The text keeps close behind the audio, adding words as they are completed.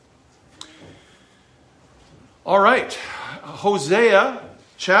All right, Hosea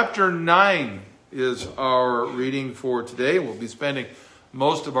chapter 9 is our reading for today. We'll be spending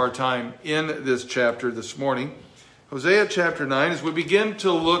most of our time in this chapter this morning. Hosea chapter 9, as we begin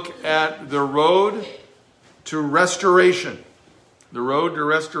to look at the road to restoration. The road to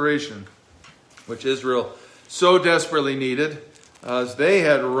restoration, which Israel so desperately needed as they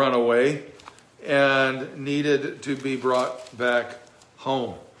had run away and needed to be brought back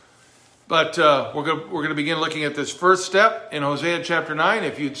home. But we're going to begin looking at this first step in Hosea chapter 9.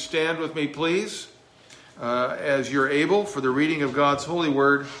 If you'd stand with me, please, as you're able, for the reading of God's holy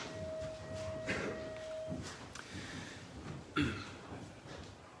word.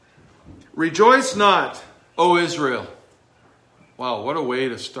 Rejoice not, O Israel. Wow, what a way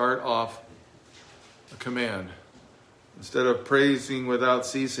to start off a command. Instead of praising without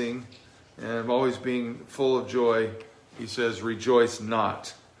ceasing and always being full of joy, he says, rejoice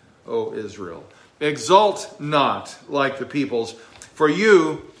not, O Israel. Exult not like the peoples, for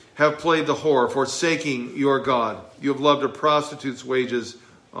you have played the whore, forsaking your God. You have loved a prostitute's wages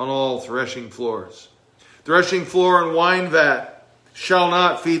on all threshing floors. Threshing floor and wine vat shall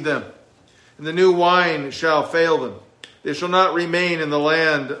not feed them, and the new wine shall fail them. They shall not remain in the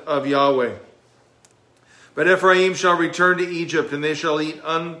land of Yahweh. But Ephraim shall return to Egypt, and they shall eat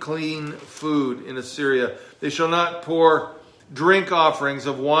unclean food in Assyria. They shall not pour drink offerings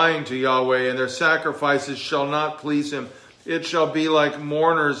of wine to Yahweh, and their sacrifices shall not please him. It shall be like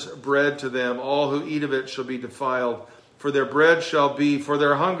mourners' bread to them. All who eat of it shall be defiled, for their bread shall be for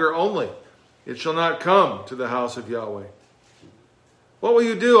their hunger only. It shall not come to the house of Yahweh. What will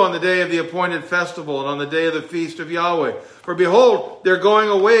you do on the day of the appointed festival and on the day of the feast of Yahweh? For behold, they're going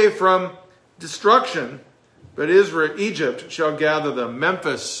away from destruction, but Egypt shall gather them.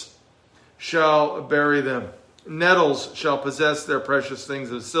 Memphis shall bury them. Nettles shall possess their precious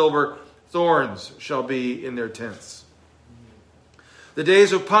things of silver. Thorns shall be in their tents. The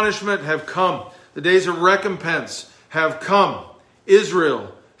days of punishment have come. The days of recompense have come.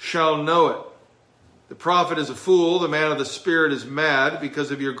 Israel shall know it. The prophet is a fool. The man of the spirit is mad because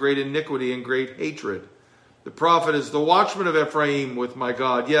of your great iniquity and great hatred. The prophet is the watchman of Ephraim with my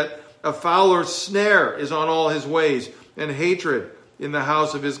God. Yet a fowler's snare is on all his ways, and hatred in the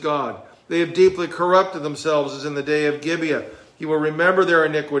house of his God. They have deeply corrupted themselves as in the day of Gibeah. He will remember their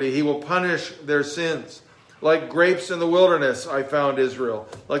iniquity. He will punish their sins. Like grapes in the wilderness, I found Israel.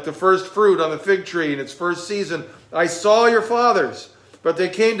 Like the first fruit on the fig tree in its first season, I saw your fathers. But they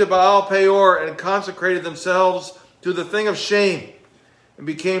came to Baal Peor and consecrated themselves to the thing of shame and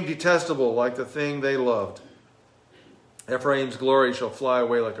became detestable like the thing they loved. Ephraim's glory shall fly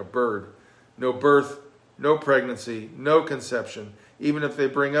away like a bird. No birth, no pregnancy, no conception. Even if they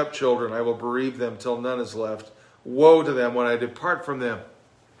bring up children, I will bereave them till none is left. Woe to them when I depart from them.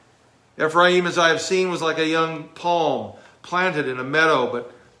 Ephraim, as I have seen, was like a young palm planted in a meadow,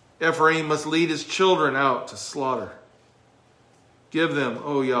 but Ephraim must lead his children out to slaughter. Give them,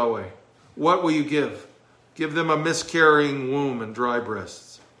 O Yahweh. What will you give? Give them a miscarrying womb and dry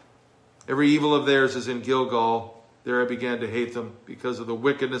breasts. Every evil of theirs is in Gilgal. There I began to hate them. Because of the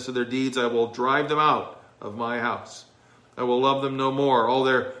wickedness of their deeds, I will drive them out of my house. I will love them no more. All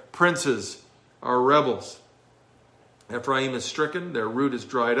their princes are rebels. Ephraim is stricken. Their root is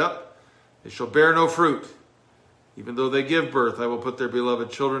dried up. They shall bear no fruit. Even though they give birth, I will put their beloved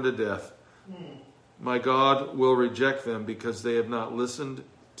children to death. My God will reject them because they have not listened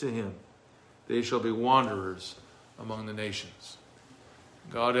to him. They shall be wanderers among the nations.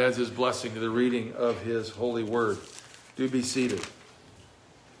 God adds his blessing to the reading of his holy word. Do be seated.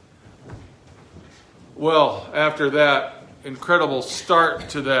 Well, after that incredible start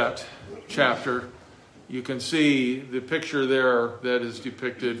to that chapter, you can see the picture there that is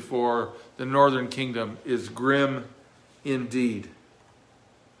depicted for the northern kingdom is grim indeed.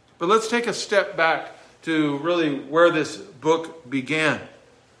 But let's take a step back to really where this book began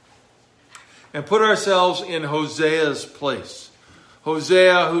and put ourselves in Hosea's place.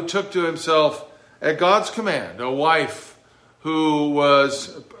 Hosea, who took to himself, at God's command, a wife who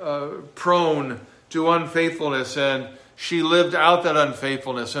was prone to unfaithfulness, and she lived out that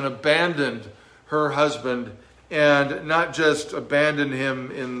unfaithfulness and abandoned her husband, and not just abandoned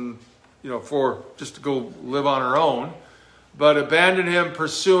him for just to go live on her own, but abandoned him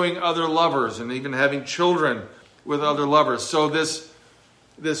pursuing other lovers and even having children with other lovers. So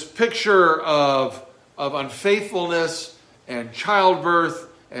this picture of unfaithfulness and childbirth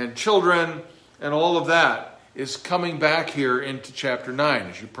and children and all of that is coming back here into chapter 9,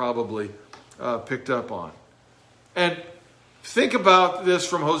 as you probably picked up on. And think about this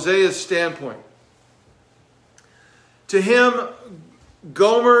from Hosea's standpoint. To him,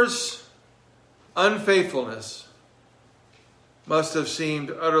 Gomer's unfaithfulness must have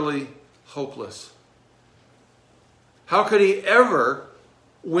seemed utterly hopeless. How could he ever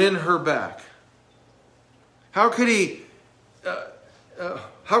win her back? How could he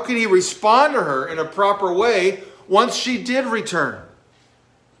respond to her in a proper way once she did return?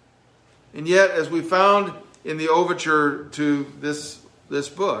 And yet, as we found in the overture to this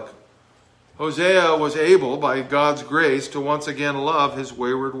book, Hosea was able, by God's grace, to once again love his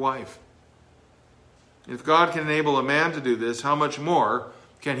wayward wife. If God can enable a man to do this, how much more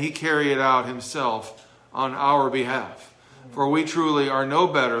can he carry it out himself on our behalf? For we truly are no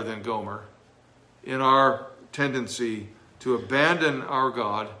better than Gomer in our tendency to abandon our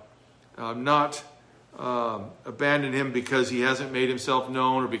God, not abandon him because he hasn't made himself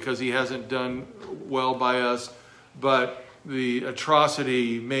known or because he hasn't done well by us, but the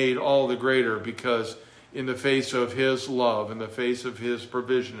atrocity made all the greater because in the face of his love, in the face of his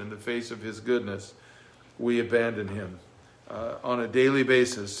provision, in the face of his goodness, we abandon him on a daily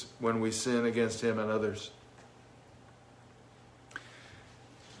basis when we sin against him and others.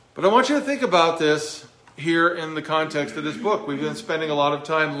 But I want you to think about this here in the context of this book. We've been spending a lot of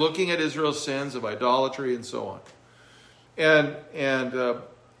time looking at Israel's sins of idolatry and so on. And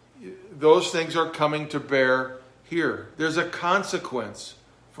those things are coming to bear here. There's a consequence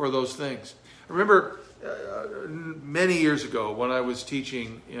for those things. I remember many years ago when I was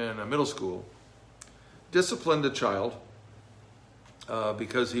teaching in a middle school, disciplined a child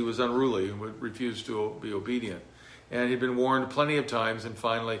because he was unruly and would refuse to be obedient. And he'd been warned plenty of times, and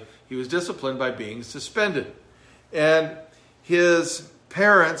finally he was disciplined by being suspended. And his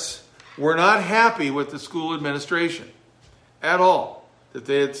parents were not happy with the school administration at all, that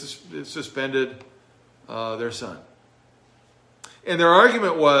they had suspended their son. And their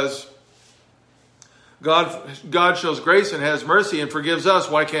argument was, God shows grace and has mercy and forgives us.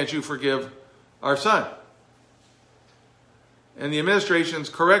 Why can't you forgive our son? And the administration's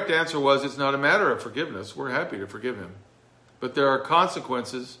correct answer was, it's not a matter of forgiveness. We're happy to forgive him. But there are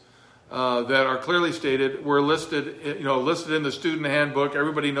consequences that are clearly stated. We're listed in the student handbook.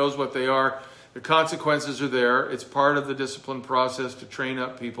 Everybody knows what they are. The consequences are there. It's part of the discipline process to train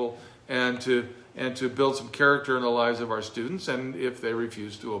up people and to build some character in the lives of our students. And if they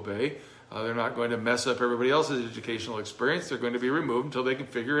refuse to obey, they're not going to mess up everybody else's educational experience. They're going to be removed until they can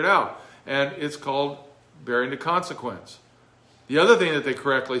figure it out. And it's called bearing the consequence. The other thing that they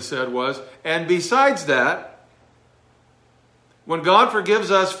correctly said was, and besides that, when God forgives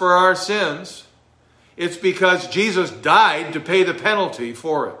us for our sins, it's because Jesus died to pay the penalty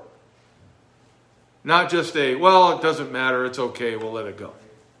for it. Not just it doesn't matter, it's okay, we'll let it go.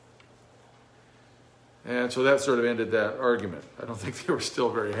 And so that sort of ended that argument. I don't think they were still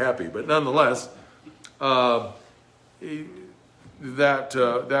very happy, but nonetheless, that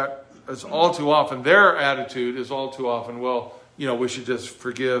is all too often, their attitude is all too often, we should just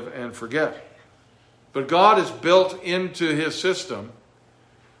forgive and forget. But God has built into his system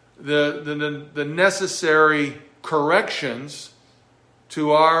the necessary corrections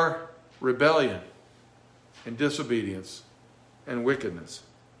to our rebellion and disobedience and wickedness.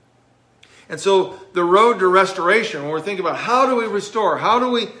 And so the road to restoration, when we're thinking about how do we restore, how do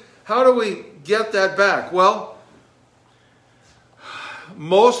we get that back? Well,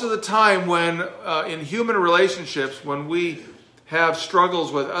 most of the time when in human relationships, when we have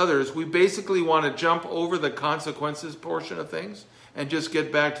struggles with others, we basically want to jump over the consequences portion of things and just get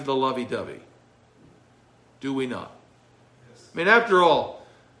back to the lovey-dovey. Do we not? Yes. I mean, after all,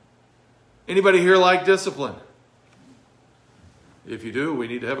 anybody here like discipline? If you do, we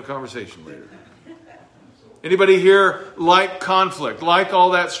need to have a conversation later. Anybody here like conflict, like all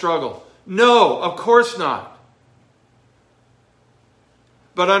that struggle? No, of course not.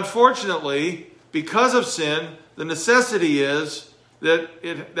 But unfortunately, because of sin, the necessity is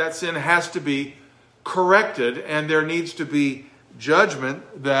that sin has to be corrected, and there needs to be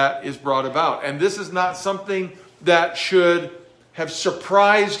judgment that is brought about. And this is not something that should have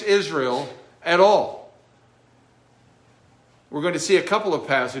surprised Israel at all. We're going to see a couple of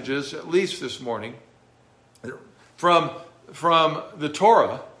passages, at least this morning, from the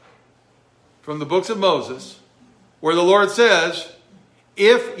Torah, from the books of Moses, where the Lord says,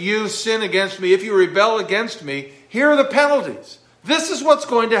 if you sin against me, if you rebel against me, here are the penalties. This is what's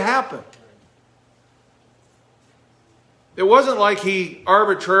going to happen. It wasn't like he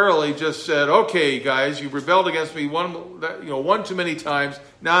arbitrarily just said, okay, guys, you rebelled against me one too many times.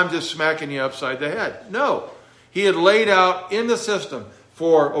 Now I'm just smacking you upside the head. No. He had laid out in the system,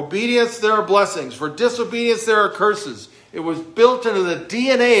 for obedience there are blessings, for disobedience there are curses. It was built into the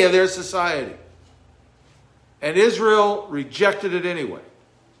DNA of their society. And Israel rejected it anyway.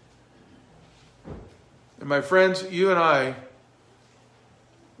 And my friends, you and I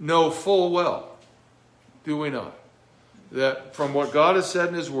know full well, do we not, that from what God has said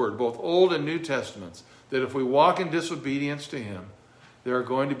in His Word, both Old and New Testaments, that if we walk in disobedience to Him, there are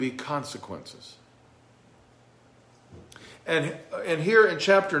going to be consequences. And here in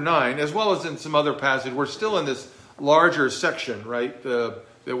chapter 9, as well as in some other passage, we're still in this larger section, right, that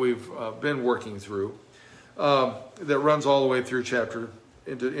we've been working through, that runs all the way through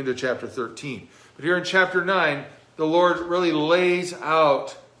into chapter 13. But here in chapter 9, the Lord really lays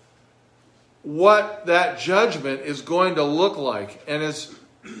out what that judgment is going to look like. And as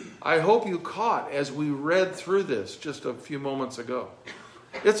I hope you caught as we read through this just a few moments ago,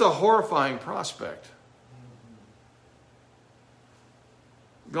 it's a horrifying prospect.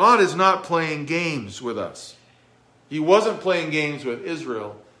 God is not playing games with us. He wasn't playing games with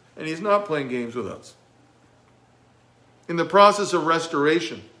Israel, and He's not playing games with us. In the process of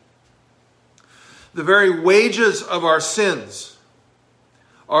restoration, the very wages of our sins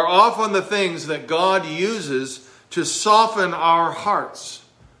are often the things that God uses to soften our hearts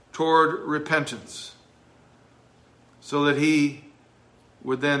toward repentance, so that He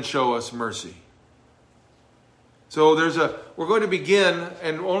would then show us mercy. So we're going to begin,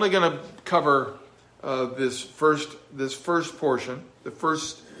 and only going to cover this first portion, the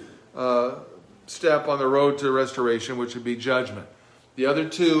first step on the road to restoration, which would be judgment. The other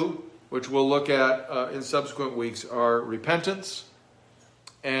two, which we'll look at in subsequent weeks, are repentance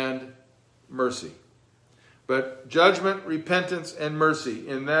and mercy. But judgment, repentance, and mercy,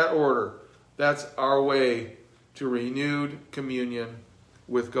 in that order, that's our way to renewed communion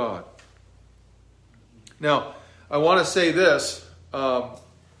with God. Now, I want to say this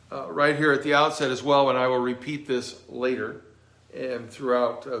right here at the outset as well, and I will repeat this later and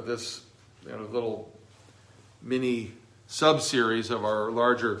throughout this little mini sub-series of our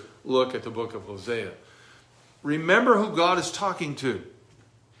larger look at the book of Hosea. Remember who God is talking to.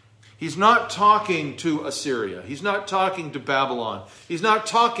 He's not talking to Assyria. He's not talking to Babylon. He's not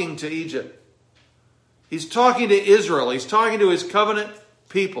talking to Egypt. He's talking to Israel. He's talking to His covenant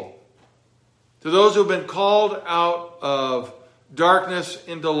people. To those who have been called out of darkness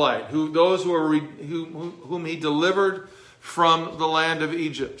into light, those whom He delivered from the land of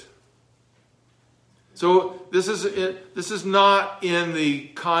Egypt. So this is not in the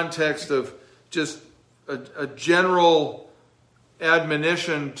context of just a general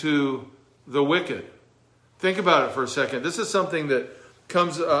admonition to the wicked. Think about it for a second. This is something that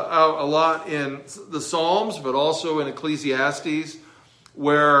comes out a lot in the Psalms, but also in Ecclesiastes,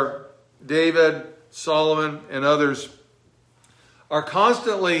 where David, Solomon, and others are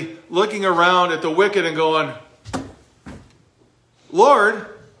constantly looking around at the wicked and going, Lord,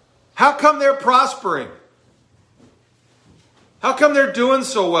 how come they're prospering? How come they're doing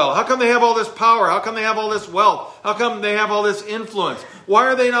so well? How come they have all this power? How come they have all this wealth? How come they have all this influence? Why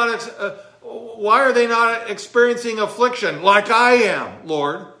are they not experiencing affliction like I am,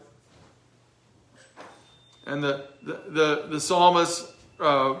 Lord? And the psalmist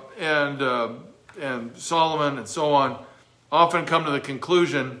and Solomon and so on often come to the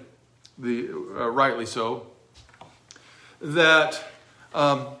conclusion, rightly so, that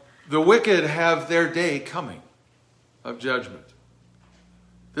the wicked have their day coming of judgment.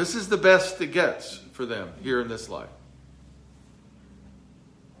 This is the best it gets for them here in this life.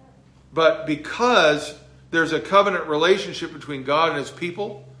 But because there's a covenant relationship between God and His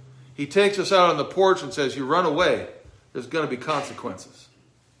people, He takes us out on the porch and says, you run away, there's going to be consequences.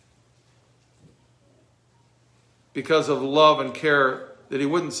 Because of love and care, that He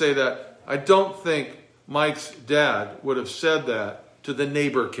wouldn't say that. I don't think Mike's dad would have said that to the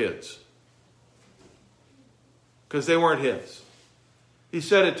neighbor kids, because they weren't his. He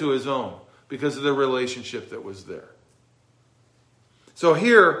said it to his own because of the relationship that was there. So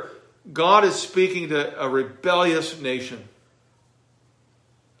here, God is speaking to a rebellious nation.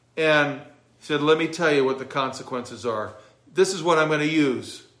 And said, let me tell you what the consequences are. This is what I'm going to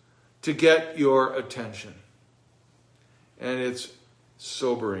use to get your attention. And it's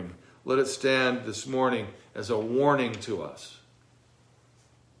sobering. Let it stand this morning as a warning to us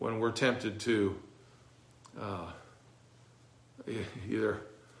when we're tempted to either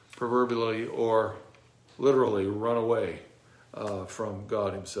proverbially or literally run away from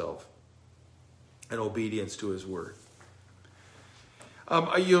God Himself and obedience to His word.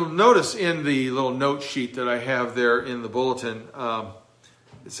 You'll notice in the little note sheet that I have there in the bulletin,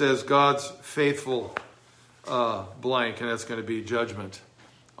 it says God's faithful blank, and that's going to be judgment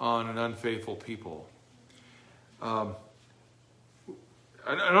on an unfaithful people. I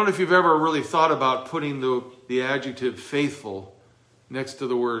don't know if you've ever really thought about putting the adjective faithful next to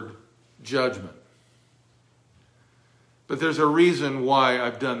the word judgment. But there's a reason why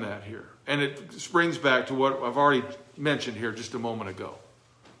I've done that here. And it springs back to what I've already mentioned here just a moment ago.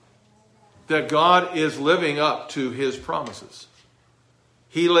 That God is living up to his promises.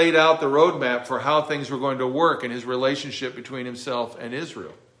 He laid out the roadmap for how things were going to work in his relationship between himself and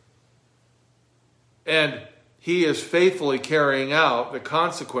Israel. And he is faithfully carrying out the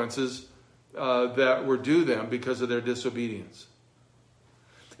consequences that were due them because of their disobedience.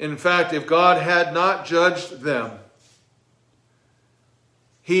 In fact, if God had not judged them,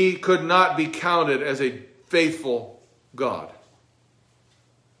 he could not be counted as a faithful God.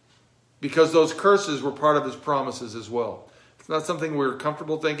 Because those curses were part of his promises as well. It's not something we're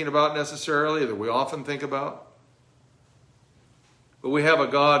comfortable thinking about necessarily, that we often think about. But we have a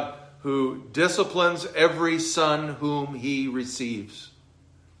God who disciplines every son whom he receives.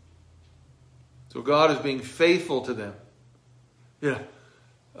 So God is being faithful to them. Yeah.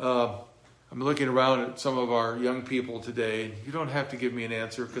 I'm looking around at some of our young people today. You don't have to give me an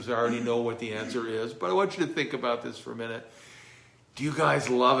answer because I already know what the answer is. But I want you to think about this for a minute. Do you guys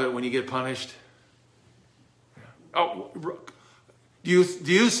love it when you get punished? Oh, do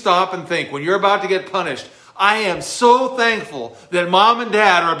you stop and think when you're about to get punished, I am so thankful that mom and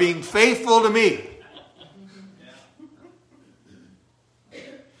dad are being faithful to me.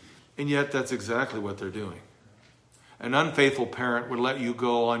 And yet that's exactly what they're doing. An unfaithful parent would let you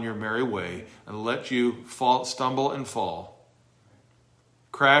go on your merry way and let you stumble and fall,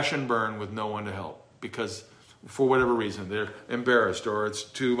 crash and burn with no one to help because for whatever reason they're embarrassed or it's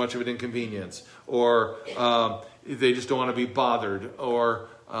too much of an inconvenience or they just don't want to be bothered or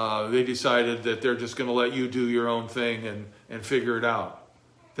they decided that they're just going to let you do your own thing and figure it out.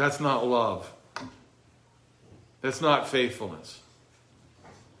 That's not love. That's not faithfulness.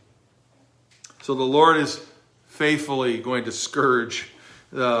 So the Lord is faithfully going to scourge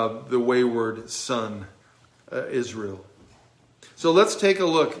the wayward son, Israel. So let's take a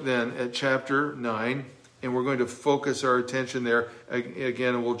look then at chapter 9, and we're going to focus our attention there.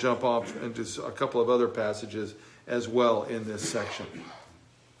 Again, and we'll jump off into a couple of other passages as well in this section.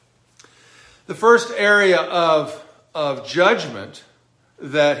 The first area of judgment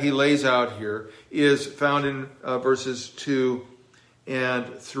that he lays out here is found in verses 2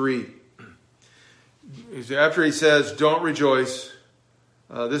 and 3. After he says, don't rejoice,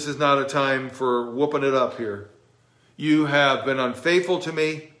 this is not a time for whooping it up here. You have been unfaithful to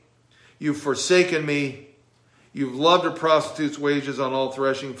me. You've forsaken me. You've loved a prostitute's wages on all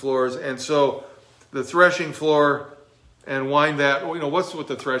threshing floors. And so the threshing floor and wine that, what's with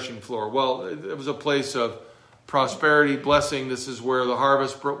the threshing floor? Well, it was a place of prosperity, blessing. This is where the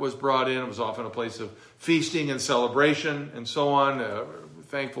harvest was brought in. It was often a place of feasting and celebration and so on.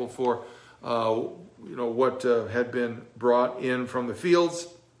 Thankful for what had been brought in from the fields.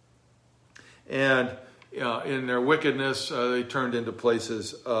 And in their wickedness, they turned into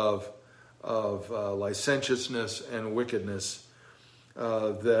places of licentiousness and wickedness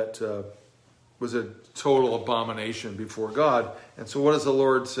that was a total abomination before God. And so what does the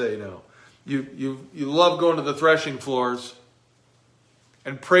Lord say now? You love going to the threshing floors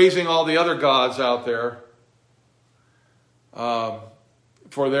and praising all the other gods out there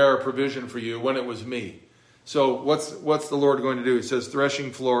for their provision for you when it was me. So what's the Lord going to do? He says,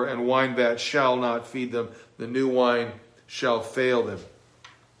 threshing floor and wine vat shall not feed them. The new wine shall fail them.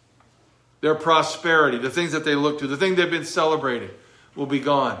 Their prosperity, the things that they look to, the thing they've been celebrating will be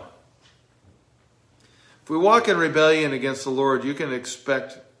gone. If we walk in rebellion against the Lord, you can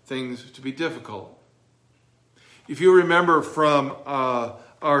expect things to be difficult. If you remember from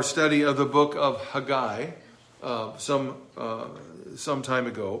our study of the book of Haggai some time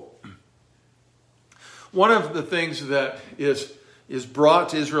ago, one of the things that is brought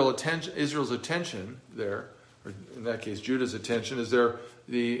to Israel's attention there, or in that case Judah's attention, is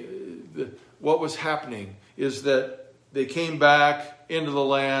what was happening is that they came back into the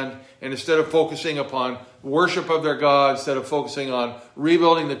land, and instead of focusing upon worship of their God, instead of focusing on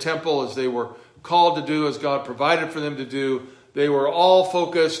rebuilding the temple as they were called to do, as God provided for them to do, they were all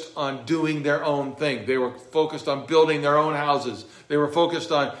focused on doing their own thing. They were focused on building their own houses. They were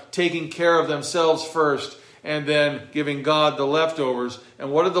focused on taking care of themselves first and then giving God the leftovers.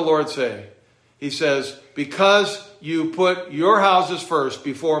 And what did the Lord say? He says, because you put your houses first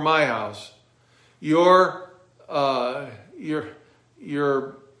before my house, your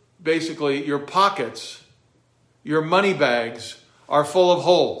pockets, your money bags are full of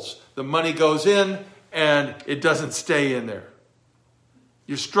holes. The money goes in and it doesn't stay in there.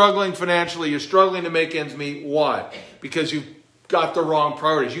 You're struggling financially. You're struggling to make ends meet. Why? Because you've got the wrong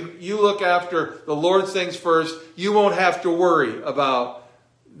priorities. You look after the Lord's things first. You won't have to worry about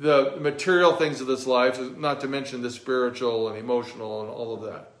the material things of this life, not to mention the spiritual and emotional and all of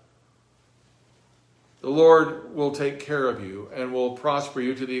that. The Lord will take care of you and will prosper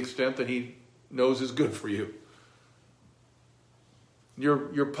you to the extent that He knows is good for you.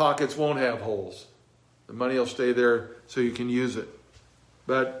 Your pockets won't have holes. The money will stay there so you can use it.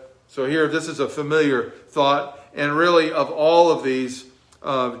 But so here, this is a familiar thought, and really of all of these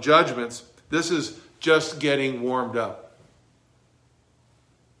judgments, this is just getting warmed up.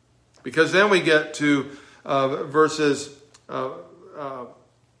 Because then we get to verses...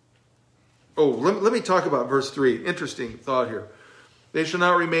 let me talk about verse 3. Interesting thought here. They shall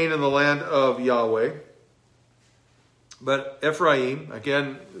not remain in the land of Yahweh. But Ephraim,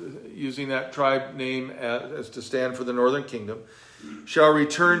 again, using that tribe name as to stand for the northern kingdom, shall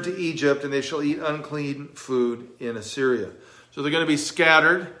return to Egypt, and they shall eat unclean food in Assyria. So they're going to be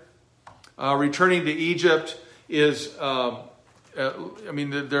scattered. Returning to Egypt is, there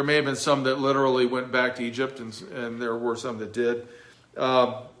may have been some that literally went back to Egypt, and there were some that did.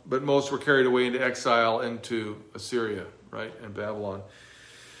 But most were carried away into exile into Assyria, right, and Babylon.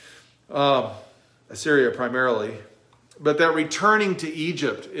 Assyria primarily. But that returning to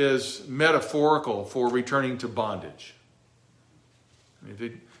Egypt is metaphorical for returning to bondage.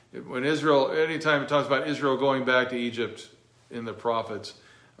 When Israel, anytime it talks about Israel going back to Egypt in the prophets,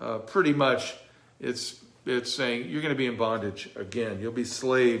 pretty much it's saying you're going to be in bondage again. You'll be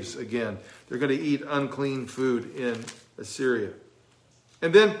slaves again. They're going to eat unclean food in Assyria.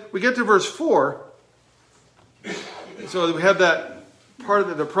 And then we get to verse 4. So we have that part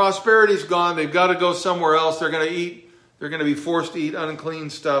of the prosperity's gone. They've got to go somewhere else. They're going to be forced to eat unclean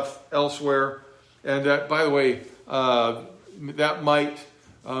stuff elsewhere. And that, by the way, that might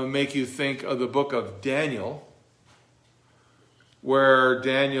make you think of the book of Daniel, where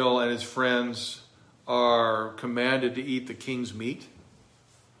Daniel and his friends are commanded to eat the king's meat.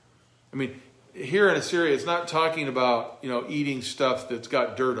 I mean, here in Assyria, it's not talking about, eating stuff that's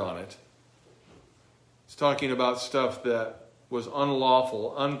got dirt on it. It's talking about stuff that was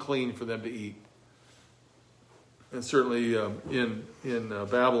unlawful, unclean for them to eat. And certainly in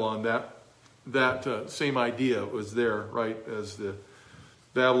Babylon, that same idea was there, right? As the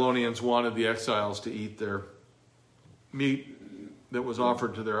Babylonians wanted the exiles to eat their meat that was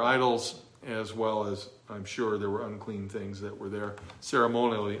offered to their idols, as well as, I'm sure, there were unclean things that were there,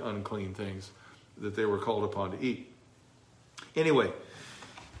 ceremonially unclean things that they were called upon to eat. Anyway,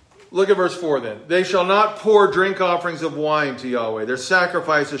 look at verse 4 then. They shall not pour drink offerings of wine to Yahweh. Their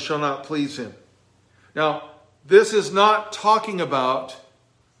sacrifices shall not please Him. Now, this is not talking about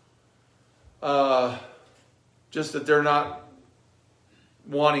just that they're not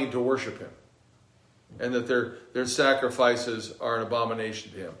wanting to worship Him and that their sacrifices are an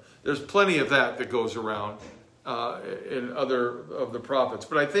abomination to Him. There's plenty of that goes around in other of the prophets.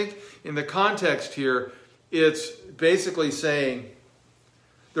 But I think in the context here, it's basically saying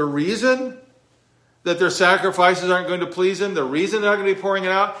the reason that their sacrifices aren't going to please Him, the reason they're not going to be pouring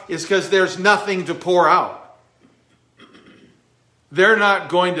it out, is because there's nothing to pour out. They're not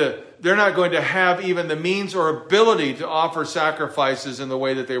going to have even the means or ability to offer sacrifices in the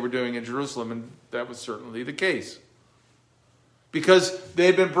way that they were doing in Jerusalem, and that was certainly the case. Because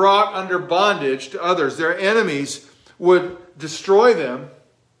they'd been brought under bondage to others. Their enemies would destroy them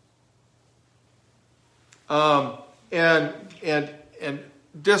and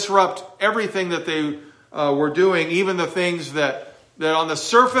disrupt everything that they were doing, even the things that on the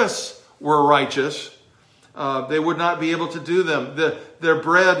surface were righteous. They would not be able to do them. Their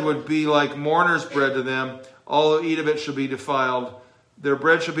bread would be like mourner's bread to them. All who eat of it shall be defiled. Their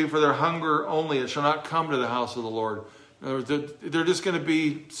bread shall be for their hunger only. It shall not come to the house of the Lord. In other words, they're just going to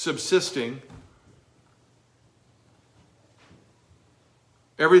be subsisting.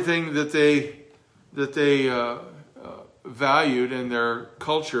 Everything that they valued in their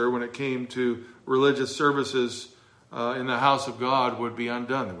culture when it came to religious services in the house of God would be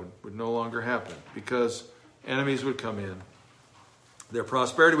undone. It would no longer happen because enemies would come in. Their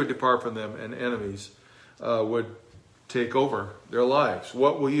prosperity would depart from them, and enemies would take over their lives.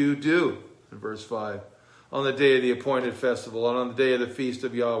 What will you do? In verse 5. On the day of the appointed festival and on the day of the feast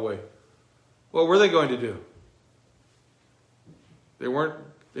of Yahweh. What were they going to do? They weren't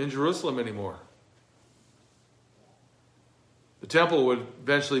in Jerusalem anymore. The temple would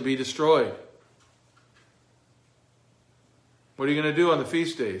eventually be destroyed. What are you going to do on the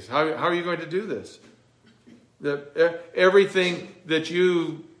feast days? How are you going to do this? Everything that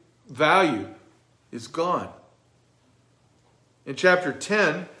you value is gone. In chapter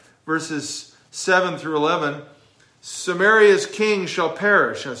 10, verses 7 through 11, Samaria's king shall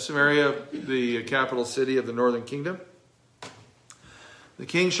perish. Now, Samaria, the capital city of the northern kingdom. The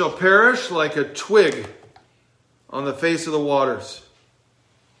king shall perish like a twig on the face of the waters.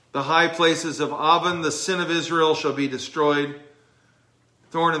 The high places of Aven, the sin of Israel, shall be destroyed.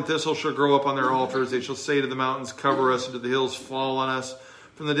 Thorn and thistle shall grow up on their altars. They shall say to the mountains, cover us, and to the hills, fall on us.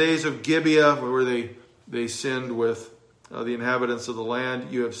 From the days of Gibeah, where they sinned with the inhabitants of the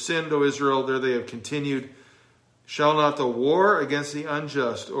land. You have sinned, O Israel, there they have continued. Shall not the war against the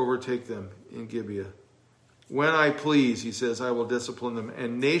unjust overtake them in Gibeah? When I please, he says, I will discipline them,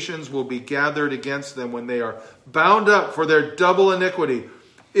 and nations will be gathered against them when they are bound up for their double iniquity.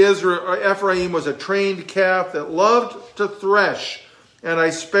 Ephraim was a trained calf that loved to thresh, and I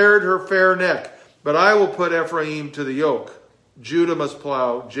spared her fair neck. But I will put Ephraim to the yoke. Judah must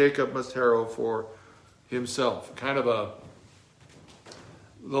plow, Jacob must harrow for himself. Kind of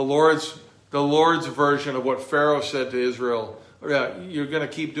the Lord's version of what Pharaoh said to Israel. Yeah, you're going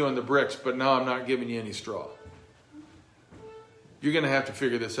to keep doing the bricks, but now I'm not giving you any straw. You're going to have to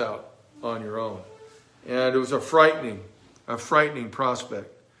figure this out on your own. And it was a frightening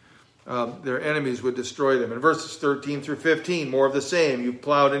prospect. Their enemies would destroy them. In verses 13 through 15, more of the same. You've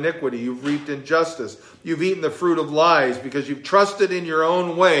plowed iniquity. You've reaped injustice. You've eaten the fruit of lies because you've trusted in your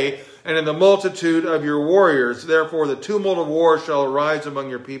own way and in the multitude of your warriors. Therefore, the tumult of war shall arise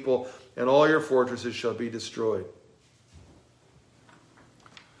among your people, and all your fortresses shall be destroyed.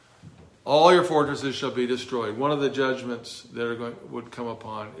 All your fortresses shall be destroyed. One of the judgments that would come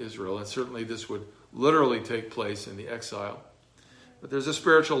upon Israel, and certainly this would literally take place in the exile. But there's a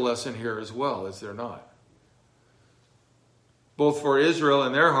spiritual lesson here as well, is there not? Both for Israel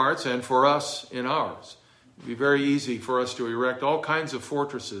in their hearts and for us in ours. It would be very easy for us to erect all kinds of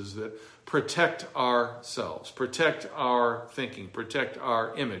fortresses that protect ourselves, protect our thinking, protect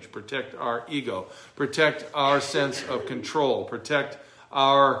our image, protect our ego, protect our sense of control, protect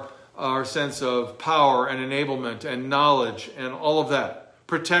our sense of power and enablement and knowledge and all of that.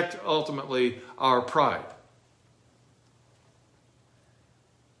 Protect, ultimately, our pride.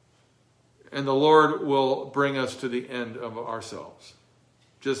 And the Lord will bring us to the end of ourselves,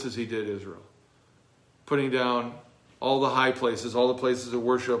 just as he did Israel. Putting down all the high places, all the places of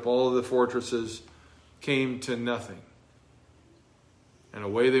worship, all of the fortresses came to nothing. And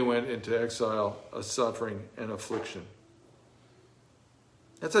away they went into exile, a suffering and affliction.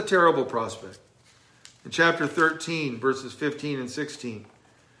 That's a terrible prospect. In chapter 13, verses 15 and 16.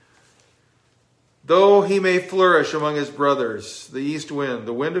 Though he may flourish among his brothers, the east wind,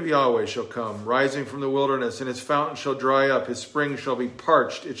 the wind of Yahweh shall come, rising from the wilderness, and his fountain shall dry up, his spring shall be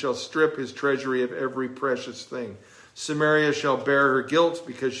parched, it shall strip his treasury of every precious thing. Samaria shall bear her guilt,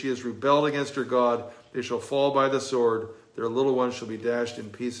 because she has rebelled against her God. They shall fall by the sword, their little ones shall be dashed in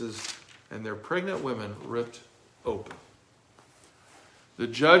pieces, and their pregnant women ripped open. The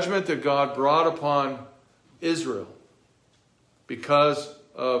judgment that God brought upon Israel because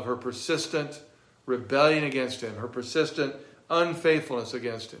of her persistent rebellion against him, her persistent unfaithfulness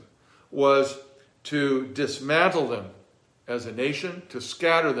against him, was to dismantle them as a nation, to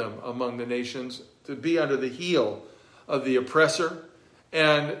scatter them among the nations, to be under the heel of the oppressor,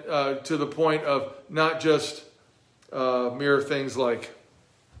 and to the point of not just mere things like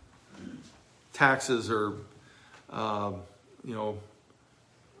taxes or,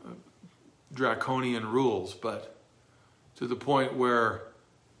 draconian rules, but to the point where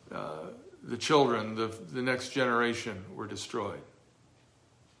the children, the next generation, were destroyed.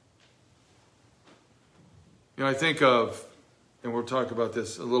 I think of, and we'll talk about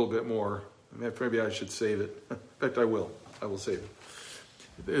this a little bit more. Maybe I should save it. In fact, I will. I will save it.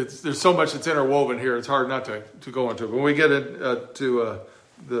 There's so much that's interwoven here. It's hard not to go into it. When we get to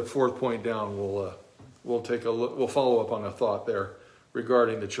the fourth point down, we'll take a look. We'll follow up on a thought there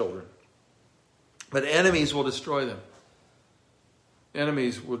regarding the children. But enemies will destroy them.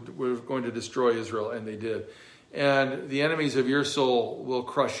 Enemies were going to destroy Israel, and they did. And the enemies of your soul will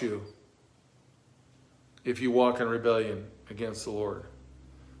crush you if you walk in rebellion against the Lord.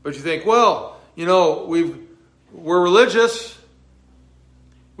 But you think, well, we're religious.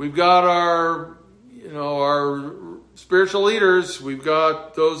 We've got our spiritual leaders. We've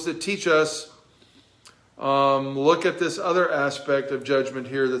got those that teach us. Look at this other aspect of judgment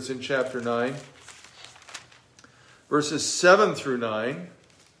here that's in chapter 9. Verses 7 through 9.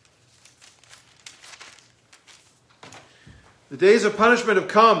 The days of punishment have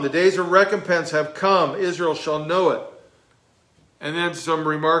come. The days of recompense have come. Israel shall know it. And then some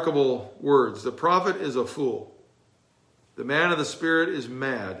remarkable words. The prophet is a fool. The man of the spirit is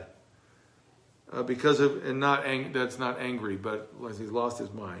mad. That's not angry, but he's lost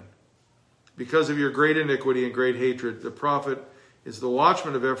his mind. Because of your great iniquity and great hatred, the prophet is the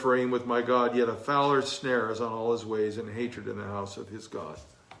watchman of Ephraim with my God, yet a fowler snare is on all his ways, and hatred in the house of his God.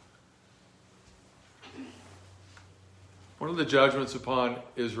 One of the judgments upon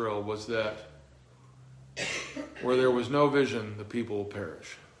Israel was that where there was no vision, the people will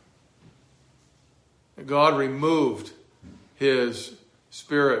perish. God removed his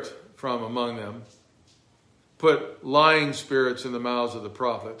spirit from among them, put lying spirits in the mouths of the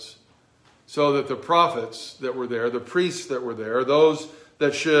prophets, so that the prophets that were there, the priests that were there, those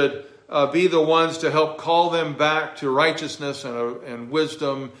that should be the ones to help call them back to righteousness and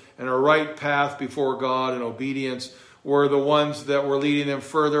wisdom and a right path before God and obedience, were the ones that were leading them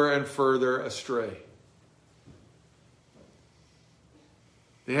further and further astray.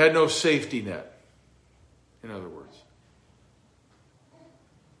 They had no safety net, in other words.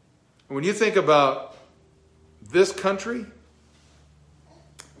 When you think about this country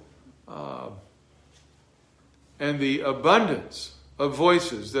and the abundance of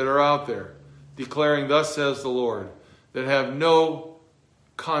voices that are out there declaring, "Thus says the Lord," that have no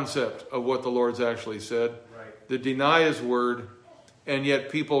concept of what the Lord's actually said, that deny his word, and yet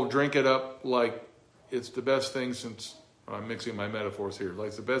people drink it up like it's the best thing since, I'm mixing my metaphors here, like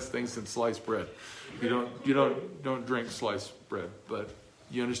it's the best thing since sliced bread. You don't drink sliced bread, but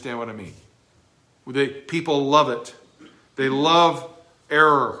you understand what I mean. People love it. They love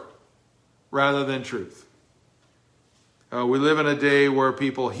error rather than truth. We live in a day where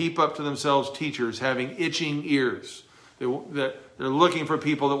people heap up to themselves teachers having itching ears. They're looking for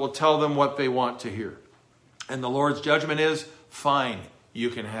people that will tell them what they want to hear. And the Lord's judgment is, fine, you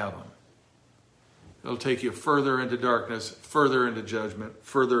can have them. It'll take you further into darkness, further into judgment,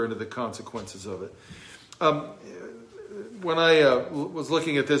 further into the consequences of it. When I was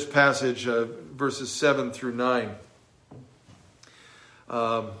looking at this passage, verses 7 through 9,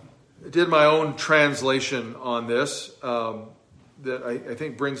 I did my own translation on this that I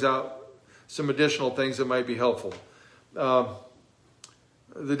think brings out some additional things that might be helpful.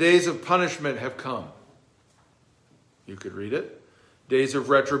 The days of punishment have come. You could read it. Days of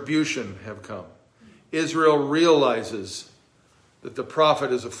retribution have come. Israel realizes that the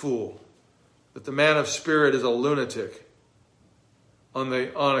prophet is a fool, that the man of spirit is a lunatic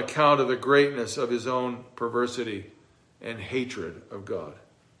on account of the greatness of his own perversity and hatred of God.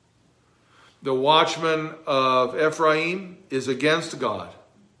 The watchman of Ephraim is against God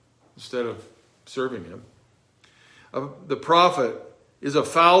instead of serving him. The prophet is a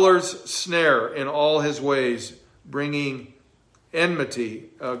fowler's snare in all his ways, bringing enmity,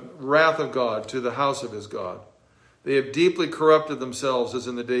 wrath of God to the house of his God. They have deeply corrupted themselves as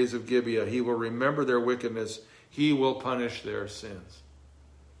in the days of Gibeah. He will remember their wickedness. He will punish their sins.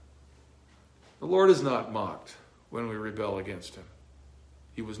 The Lord is not mocked when we rebel against him.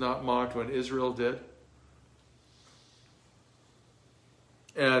 He was not mocked when Israel did.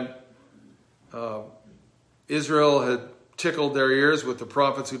 And Israel had tickled their ears with the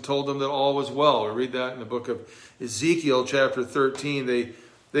prophets who told them that all was well. We read that in the book of Ezekiel chapter 13.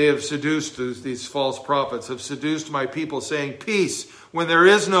 They have seduced, these false prophets have seduced my people, saying peace when there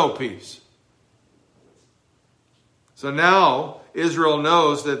is no peace. So now Israel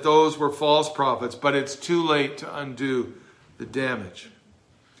knows that those were false prophets, but it's too late to undo the damage.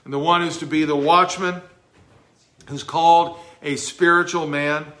 And the one who's to be the watchman, who's called a spiritual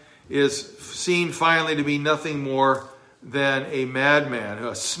man, is seen finally to be nothing more than a madman,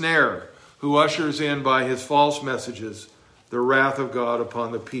 a snare, who ushers in by his false messages the wrath of God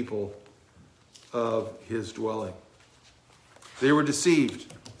upon the people of his dwelling. They were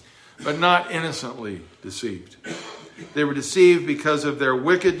deceived, but not innocently deceived. They were deceived because of their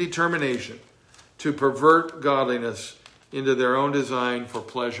wicked determination to pervert godliness into their own design for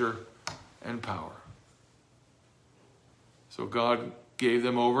pleasure and power. So God gave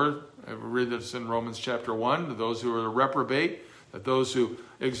them over. I read this in Romans chapter 1, to those who were reprobate, that those who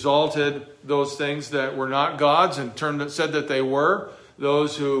exalted those things that were not God's and said that they were,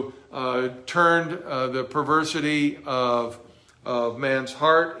 those who turned the perversity of man's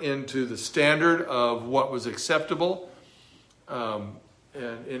heart into the standard of what was acceptable, and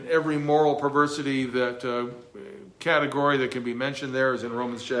in every moral perversity, that category that can be mentioned there is in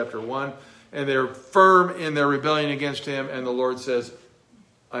Romans chapter 1, and they're firm in their rebellion against him, and the Lord says,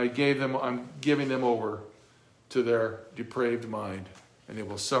 I'm giving them over to their depraved mind, and they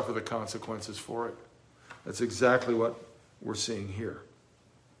will suffer the consequences for it. That's exactly what we're seeing here.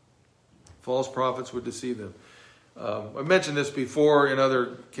 False prophets would deceive them. I mentioned this before in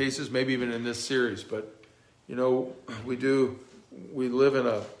other cases, maybe even in this series, but we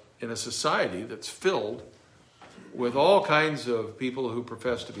live in a society that's filled with all kinds of people who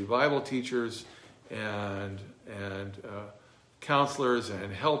profess to be Bible teachers and counselors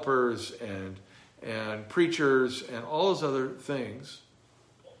and helpers and preachers and all those other things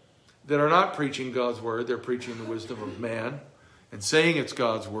that are not preaching God's word. They're preaching the wisdom of man and saying it's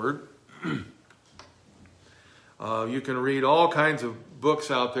God's word. You can read all kinds of books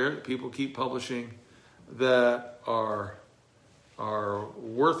out there that people keep publishing that are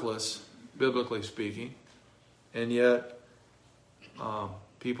worthless, biblically speaking, and yet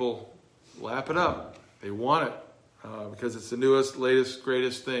people lap it up. They want it because it's the newest, latest,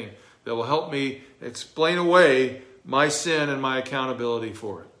 greatest thing that will help me explain away my sin and my accountability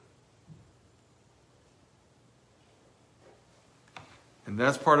for it. And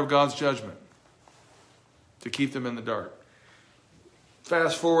that's part of God's judgment, to keep them in the dark.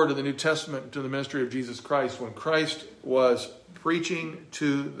 Fast forward to the New Testament, to the ministry of Jesus Christ. When Christ was preaching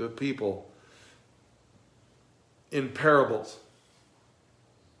to the people in parables,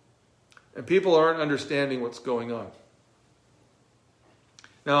 and people aren't understanding what's going on.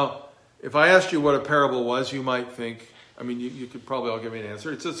 Now, if I asked you what a parable was, you might think, you could probably all give me an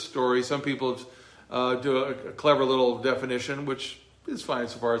answer. It's a story. Some people do a clever little definition, which is fine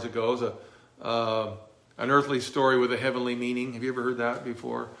so far as it goes. An earthly story with a heavenly meaning. Have you ever heard that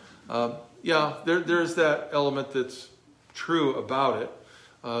before? There's that element that's true about it.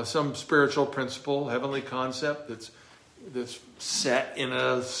 Some spiritual principle, heavenly concept that's set in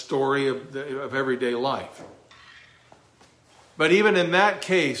a story of everyday life. But even in that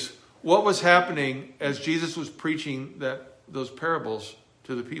case, what was happening as Jesus was preaching those parables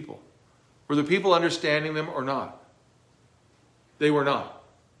to the people? Were the people understanding them or not? They were not.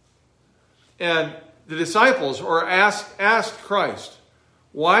 And the disciples asked Christ,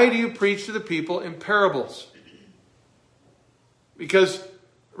 why do you preach to the people in parables? Because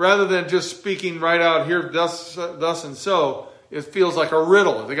rather than just speaking right out here, thus and so, it feels like a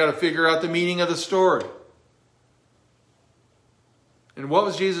riddle. They got to figure out the meaning of the story. And what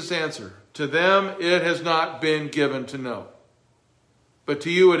was Jesus' answer? To them it has not been given to know, but to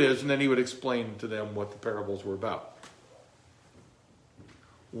you it is. And then he would explain to them what the parables were about.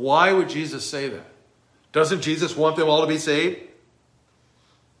 Why would Jesus say that? Doesn't Jesus want them all to be saved?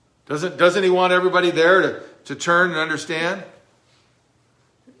 Doesn't he want everybody there to turn and understand?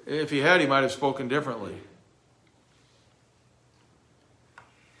 If he had, he might have spoken differently.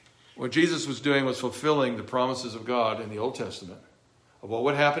 What Jesus was doing was fulfilling the promises of God in the Old Testament of what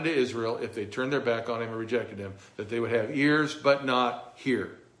would happen to Israel if they turned their back on him and rejected him, that they would have ears but not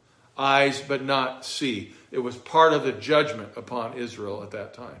hear, eyes but not see. It was part of the judgment upon Israel at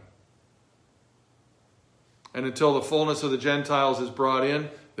that time. And until the fullness of the Gentiles is brought in,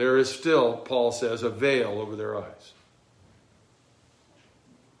 there is still, Paul says, a veil over their eyes.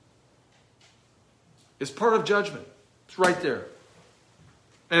 It's part of judgment. It's right there.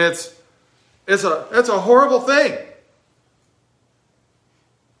 And it's a horrible thing.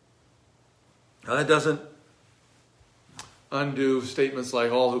 Now, that doesn't undo statements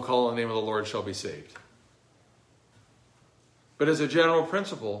like all who call on the name of the Lord shall be saved. But as a general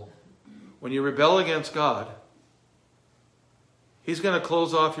principle, when you rebel against God, he's going to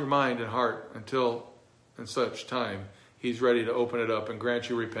close off your mind and heart until, in such time, he's ready to open it up and grant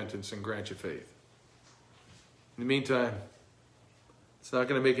you repentance and grant you faith. In the meantime, it's not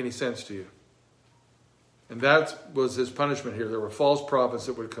going to make any sense to you. And that was his punishment here. There were false prophets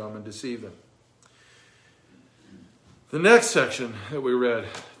that would come and deceive them. The next section that we read,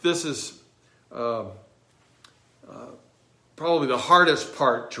 this is probably the hardest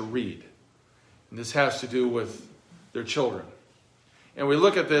part to read. And this has to do with their children. And we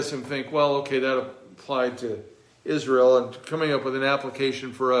look at this and think, well, okay, that applied to Israel, and coming up with an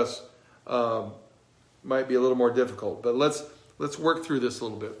application for us might be a little more difficult. But let's work through this a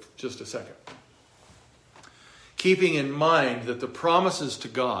little bit for just a second. Keeping in mind that the promises to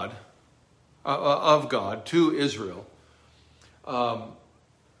God, of God to Israel,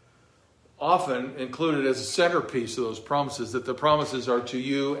 often included as a centerpiece of those promises, that the promises are to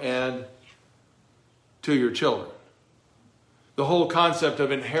you and to your children. The whole concept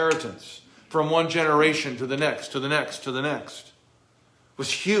of inheritance from one generation to the next, to the next, to the next,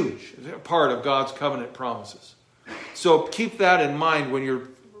 was huge. It was a part of God's covenant promises. So keep that in mind when you're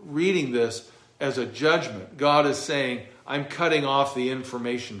reading this as a judgment. God is saying, I'm cutting off the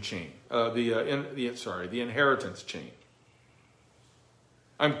information chain, the inheritance chain.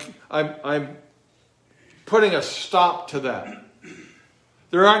 I'm putting a stop to that.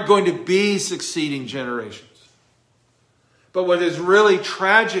 There aren't going to be succeeding generations. But what is really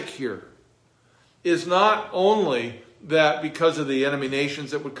tragic here is not only that because of the enemy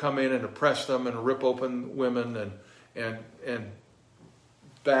nations that would come in and oppress them and rip open women and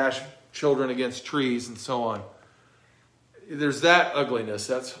bash children against trees and so on. there's that ugliness.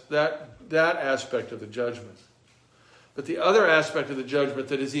 That's that aspect of the judgment. But the other aspect of the judgment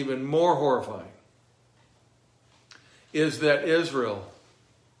that is even more horrifying is that Israel,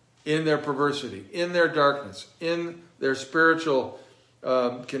 in their perversity, in their darkness, in their spiritual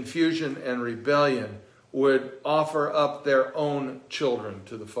confusion and rebellion, would offer up their own children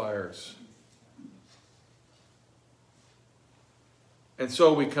to the fires. And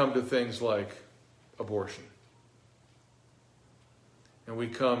so we come to things like abortion. And we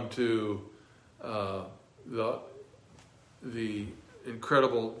come to the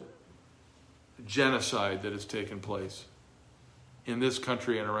incredible genocide that has taken place in this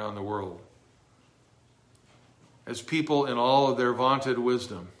country and around the world. As people in all of their vaunted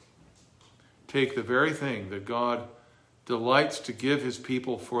wisdom take the very thing that God delights to give his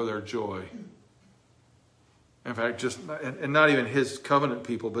people for their joy. In fact, and not even his covenant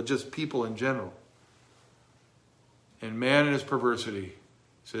people, but just people in general. And man in his perversity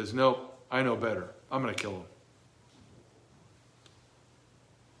says, no, I know better. I'm going to kill him.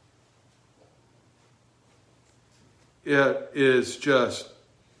 It is just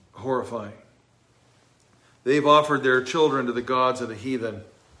horrifying. They've offered their children to the gods of the heathen.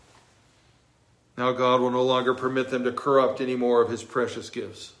 Now God will no longer permit them to corrupt any more of his precious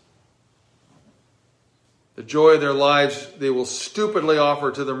gifts. The joy of their lives they will stupidly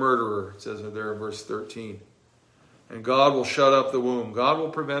offer to the murderer, it says there in verse 13. And God will shut up the womb. God will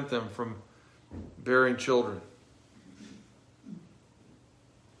prevent them from bearing children.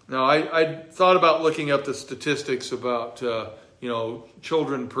 Now, I thought about looking up the statistics about,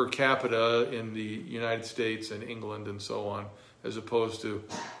 children per capita in the United States and England and so on, as opposed to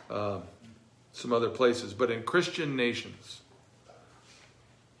some other places. But in Christian nations,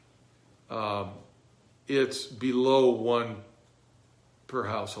 it's below one per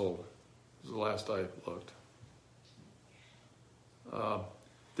household. This is the last I looked.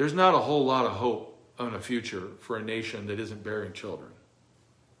 There's not a whole lot of hope on a future for a nation that isn't bearing children.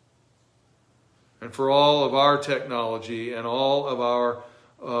 And for all of our technology and all of our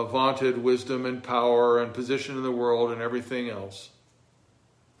vaunted wisdom and power and position in the world and everything else,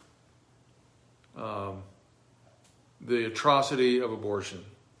 the atrocity of abortion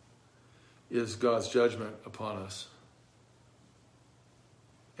is God's judgment upon us.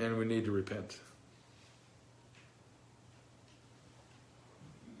 And we need to repent.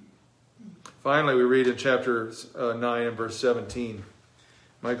 Finally, we read in chapter 9 and verse 17,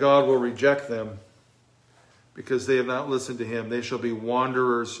 my God will reject them because they have not listened to him. They shall be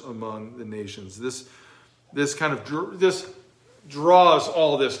wanderers among the nations. This draws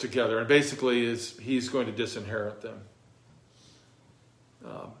all this together, and basically he's going to disinherit them.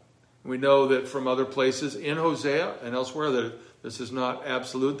 We know that from other places in Hosea and elsewhere that this is not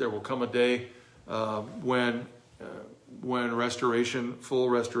absolute. There will come a day when full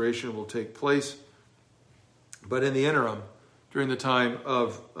restoration will take place. But in the interim, during the time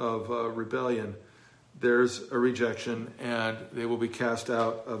of rebellion, there's a rejection, and they will be cast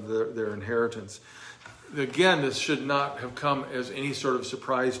out of their inheritance. Again, this should not have come as any sort of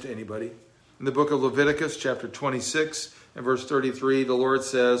surprise to anybody. In the book of Leviticus, chapter 26 and verse 33, the Lord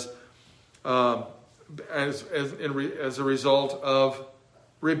says, as a result of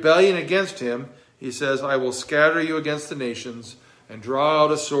rebellion against him, he says, I will scatter you against the nations and draw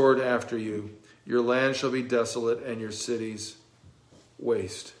out a sword after you. Your land shall be desolate and your cities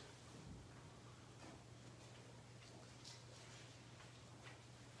waste.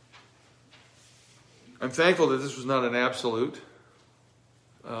 I'm thankful that this was not an absolute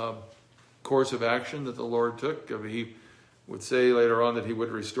course of action that the Lord took. He would say later on that he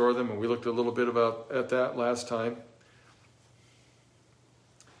would restore them, and we looked a little bit at that last time.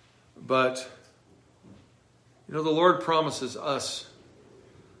 But, the Lord promises us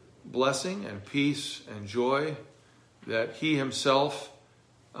blessing and peace and joy, that he himself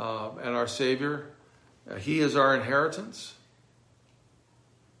and our Savior, he is our inheritance.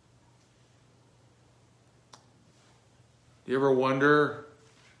 Do you ever wonder,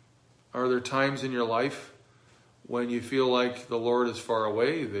 are there times in your life when you feel like the Lord is far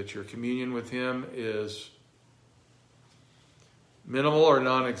away, that your communion with him is minimal or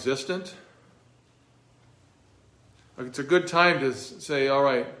non-existent? It's a good time to say, all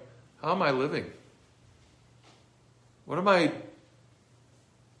right, how am I living? What am I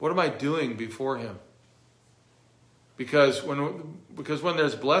doing before him? Because when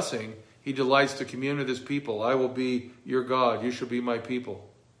there's blessing, he delights to commune with his people. I will be your God. You shall be my people.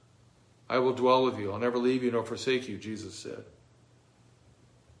 I will dwell with you. I'll never leave you nor forsake you, Jesus said.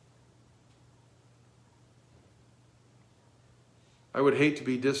 I would hate to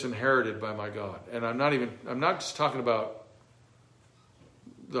be disinherited by my God. And I'm not just talking about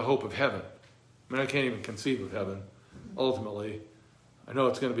the hope of heaven. I mean, I can't even conceive of heaven, ultimately. I know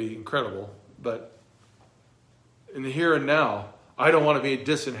it's going to be incredible, but in the here and now, I don't want to be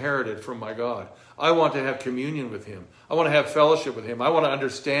disinherited from my God. I want to have communion with him. I want to have fellowship with him. I want to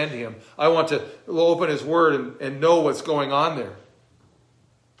understand him. I want to open his word and know what's going on there.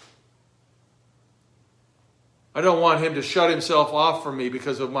 I don't want him to shut himself off from me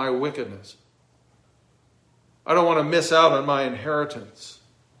because of my wickedness. I don't want to miss out on my inheritance.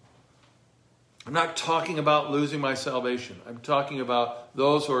 I'm not talking about losing my salvation. I'm talking about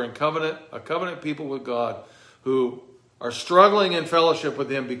those who are in a covenant people with God, who are struggling in fellowship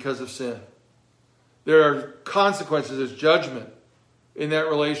with him because of sin. There are consequences, there's judgment in that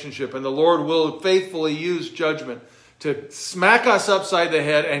relationship, and the Lord will faithfully use judgment to smack us upside the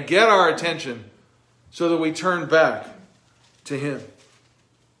head and get our attention so that we turn back to him.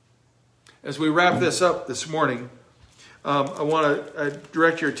 As we wrap this up this morning, I want to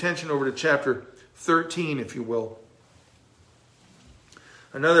direct your attention over to chapter 13, if you will.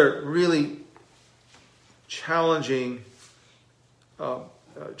 Another really challenging,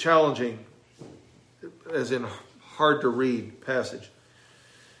 as in hard to read passage.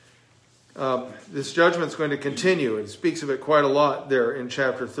 This judgment's going to continue. It speaks of it quite a lot there in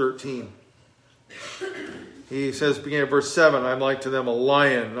chapter 13. He says, beginning at verse 7, I'm like to them a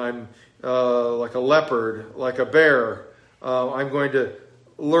lion. I'm like a leopard, like a bear. I'm going to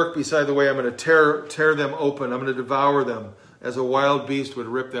lurk beside the way. I'm going to tear them open. I'm going to devour them as a wild beast would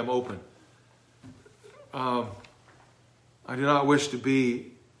rip them open. I do not wish to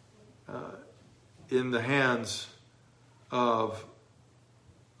be in the hands of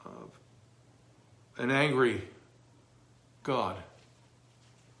an angry God.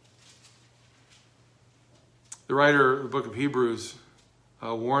 The writer of the book of Hebrews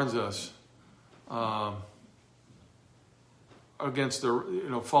warns us against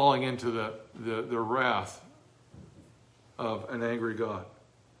the falling into the wrath of an angry God.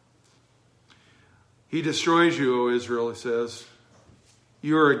 He destroys you, O Israel, he says,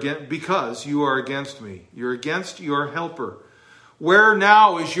 because you are against me. You're against your helper. Where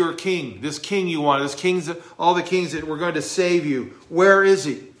now is your king? This king you want, all the kings that were going to save you. Where is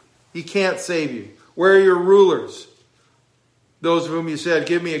he? He can't save you. Where are your rulers? Those of whom you said,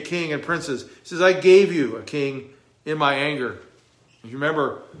 give me a king and princes. He says, I gave you a king in my anger. You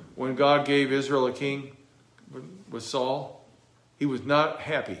remember when God gave Israel a king with Saul? He was not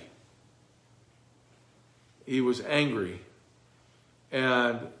happy. He was angry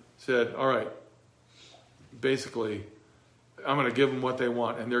and said, all right, basically, I'm going to give them what they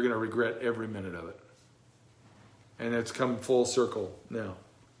want and they're going to regret every minute of it. And it's come full circle now.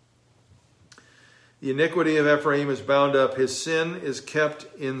 The iniquity of Ephraim is bound up. His sin is kept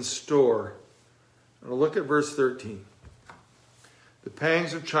in store. Now look at verse 13. The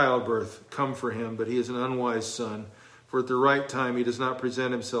pangs of childbirth come for him, but he is an unwise son. For at the right time he does not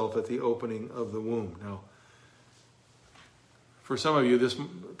present himself at the opening of the womb. Now, for some of you, this,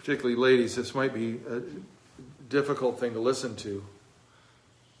 particularly ladies, this might be a difficult thing to listen to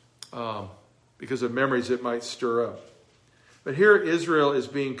because of memories it might stir up. But here Israel is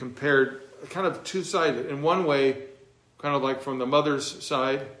being compared kind of two-sided. In one way, kind of like from the mother's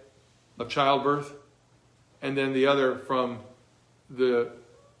side of childbirth, and then the other from the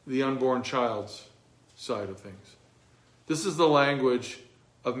unborn child's side of things. This is the language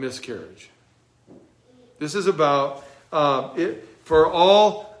of miscarriage. This is about for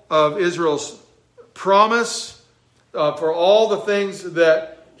all of Israel's promise, for all the things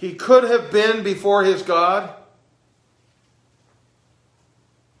that he could have been before his God.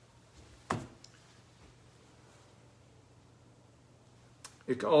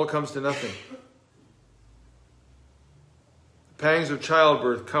 It all comes to nothing. The pangs of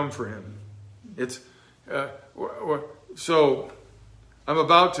childbirth come for him. It's so I'm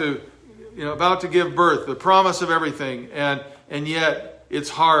about to give birth, the promise of everything, and yet it's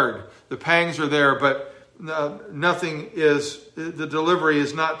hard. The pangs are there, but the delivery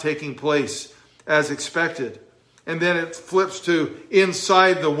is not taking place as expected. And then it flips to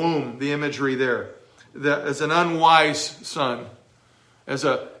inside the womb, the imagery there, as an unwise son. As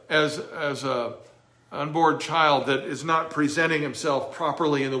a unborn child that is not presenting himself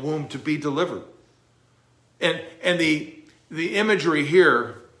properly in the womb to be delivered. And the imagery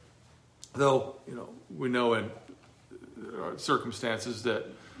here, though we know in circumstances that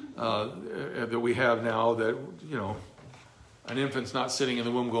we have now that an infant's not sitting in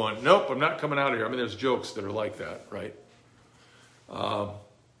the womb going, nope, I'm not coming out of here. I mean, there's jokes that are like that, right?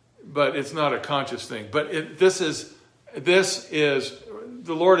 But it's not a conscious thing. But this is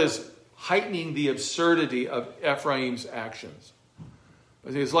the Lord is heightening the absurdity of Ephraim's actions.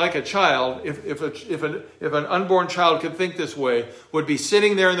 It's like a child, if an unborn child could think this way, would be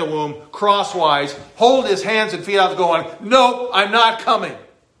sitting there in the womb, crosswise, hold his hands and feet out going, "No, I'm not coming.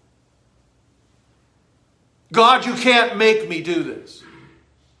 God, you can't make me do this.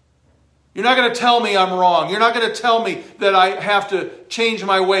 You're not going to tell me I'm wrong. You're not going to tell me that I have to change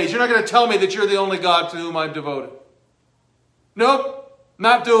my ways. You're not going to tell me that you're the only God to whom I'm devoted. Nope,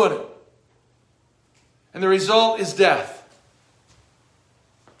 not doing it." And the result is death.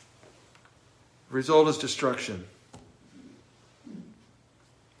 The result is destruction.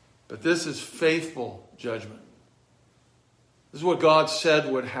 But this is faithful judgment. This is what God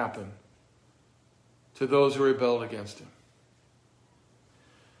said would happen to those who rebelled against him.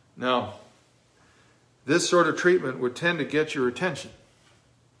 Now, this sort of treatment would tend to get your attention,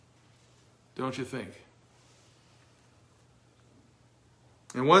 don't you think?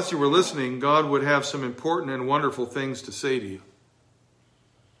 And once you were listening, God would have some important and wonderful things to say to you.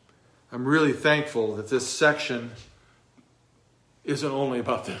 I'm really thankful that this section isn't only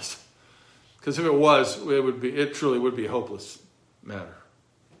about this. Because if it was, it truly would be a hopeless matter.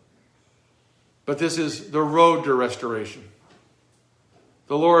 But this is the road to restoration.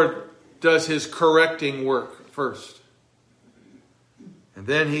 The Lord does his correcting work first. And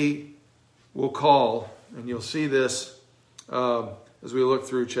then he will call, and you'll see this as we look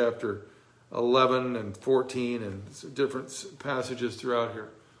through chapter 11 and 14 and different passages throughout here.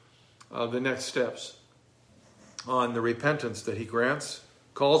 The next steps on the repentance that he grants,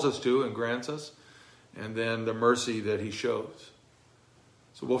 calls us to and grants us, and then the mercy that he shows.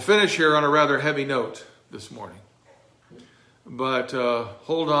 So we'll finish here on a rather heavy note this morning. But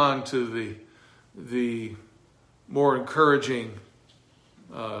hold on to the more encouraging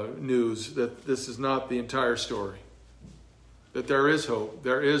news that this is not the entire story. That there is hope,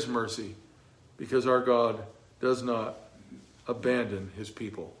 there is mercy, because our God does not abandon his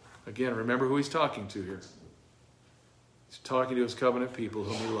people. Again, remember who he's talking to here. He's talking to his covenant people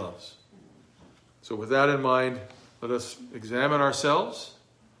whom he loves. So with that in mind, let us examine ourselves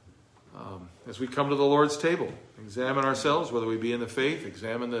as we come to the Lord's table. Examine ourselves, whether we be in the faith,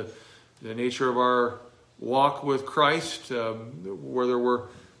 examine the nature of our walk with Christ, whether we're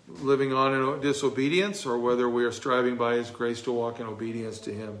living on in disobedience or whether we are striving by his grace to walk in obedience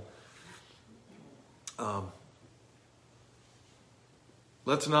to him.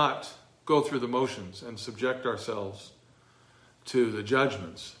 Let's not go through the motions and subject ourselves to the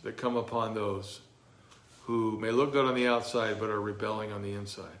judgments that come upon those who may look good on the outside but are rebelling on the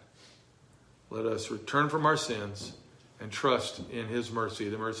inside. Let us return from our sins and trust in his mercy,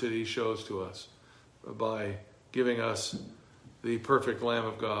 the mercy that he shows to us by giving us the perfect Lamb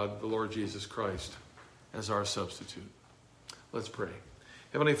of God, the Lord Jesus Christ, as our substitute. Let's pray.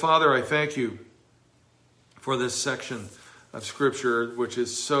 Heavenly Father, I thank you for this section of Scripture, which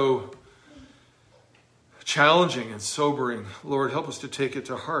is so challenging and sobering. Lord, help us to take it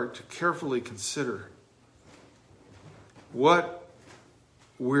to heart, to carefully consider what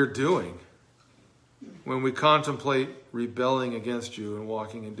we're doing when we contemplate rebelling against you and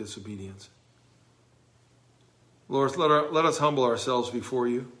walking in disobedience. Lord, let us humble ourselves before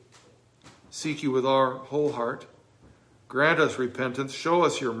you, seek you with our whole heart, grant us repentance, show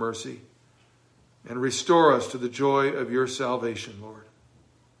us your mercy, and restore us to the joy of your salvation, Lord.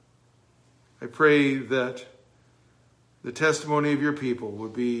 I pray that the testimony of your people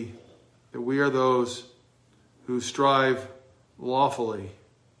would be that we are those who strive lawfully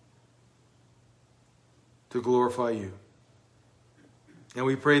to glorify you. And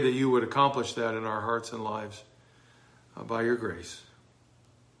we pray that you would accomplish that in our hearts and lives by your grace.